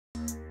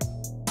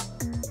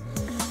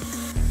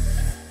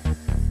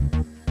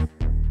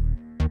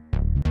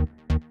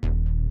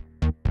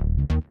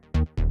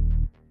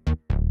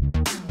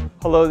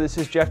Hello, this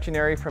is Jeff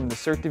Gennari from the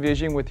CERT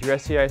Division with your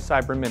SEI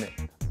Cyber Minute.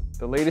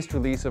 The latest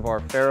release of our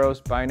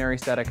Pharos binary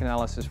static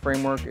analysis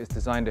framework is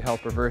designed to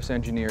help reverse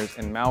engineers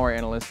and malware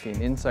analysts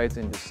gain insights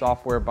into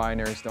software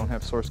binaries that don't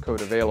have source code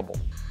available.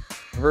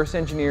 Reverse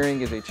engineering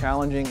is a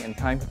challenging and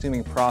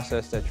time-consuming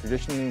process that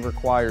traditionally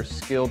requires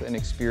skilled and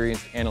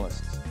experienced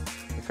analysts.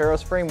 The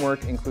Pharos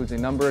framework includes a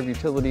number of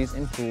utilities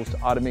and tools to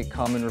automate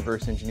common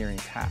reverse engineering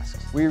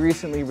tasks. We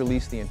recently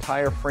released the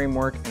entire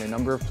framework and a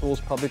number of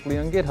tools publicly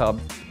on GitHub,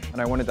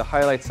 and I wanted to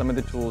highlight some of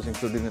the tools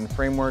included in the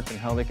framework and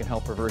how they can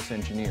help reverse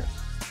engineers.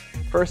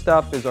 First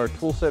up is our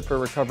toolset for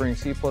recovering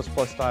C++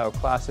 style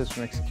classes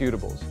from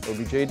executables,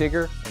 OBJ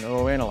Digger and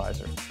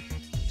OOAnalyzer.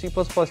 C++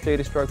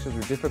 data structures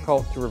are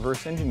difficult to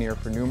reverse engineer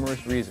for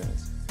numerous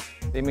reasons.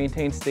 They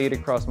maintain state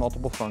across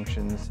multiple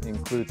functions,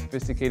 include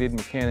sophisticated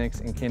mechanics,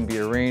 and can be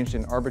arranged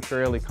in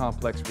arbitrarily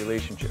complex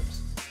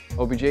relationships.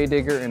 OBJ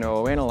Digger and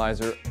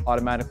OOAnalyzer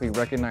automatically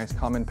recognize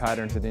common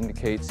patterns that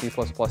indicate C++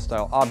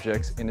 style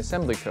objects in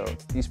assembly code.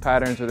 These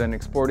patterns are then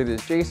exported as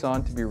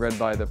JSON to be read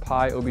by the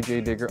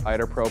PyOBJDigger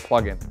IDA Pro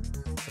plugin.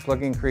 The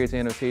plugin creates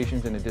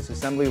annotations in a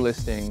disassembly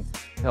listing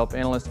to help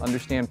analysts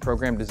understand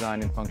program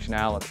design and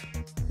functionality.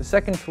 The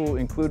second tool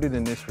included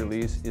in this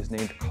release is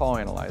named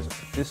CallAnalyzer.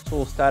 This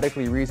tool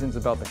statically reasons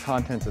about the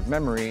contents of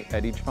memory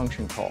at each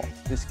function call.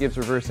 This gives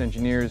reverse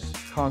engineers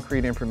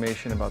concrete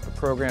information about the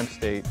program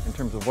state in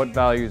terms of what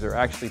values are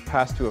actually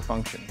passed to a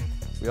function.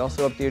 We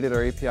also updated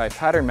our API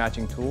pattern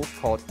matching tool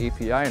called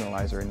API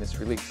Analyzer in this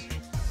release.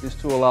 This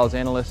tool allows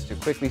analysts to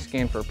quickly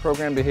scan for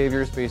program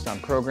behaviors based on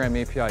program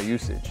API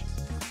usage.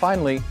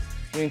 Finally,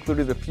 we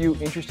included a few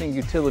interesting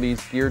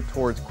utilities geared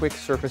towards quick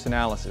surface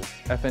analysis,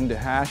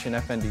 FN2Hash and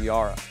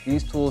FN2Yara.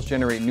 These tools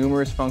generate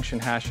numerous function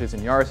hashes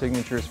and Yara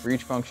signatures for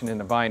each function in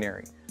a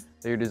binary.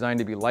 They are designed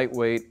to be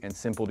lightweight and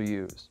simple to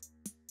use.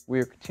 We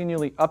are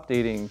continually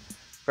updating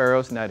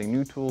Pharos and adding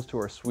new tools to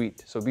our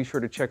suite, so be sure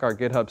to check our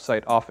GitHub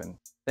site often.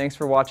 Thanks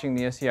for watching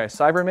the SEI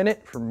Cyber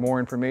Minute. For more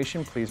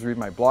information, please read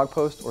my blog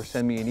post or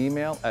send me an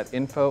email at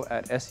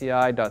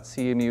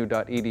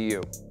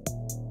info@sei.cmu.edu.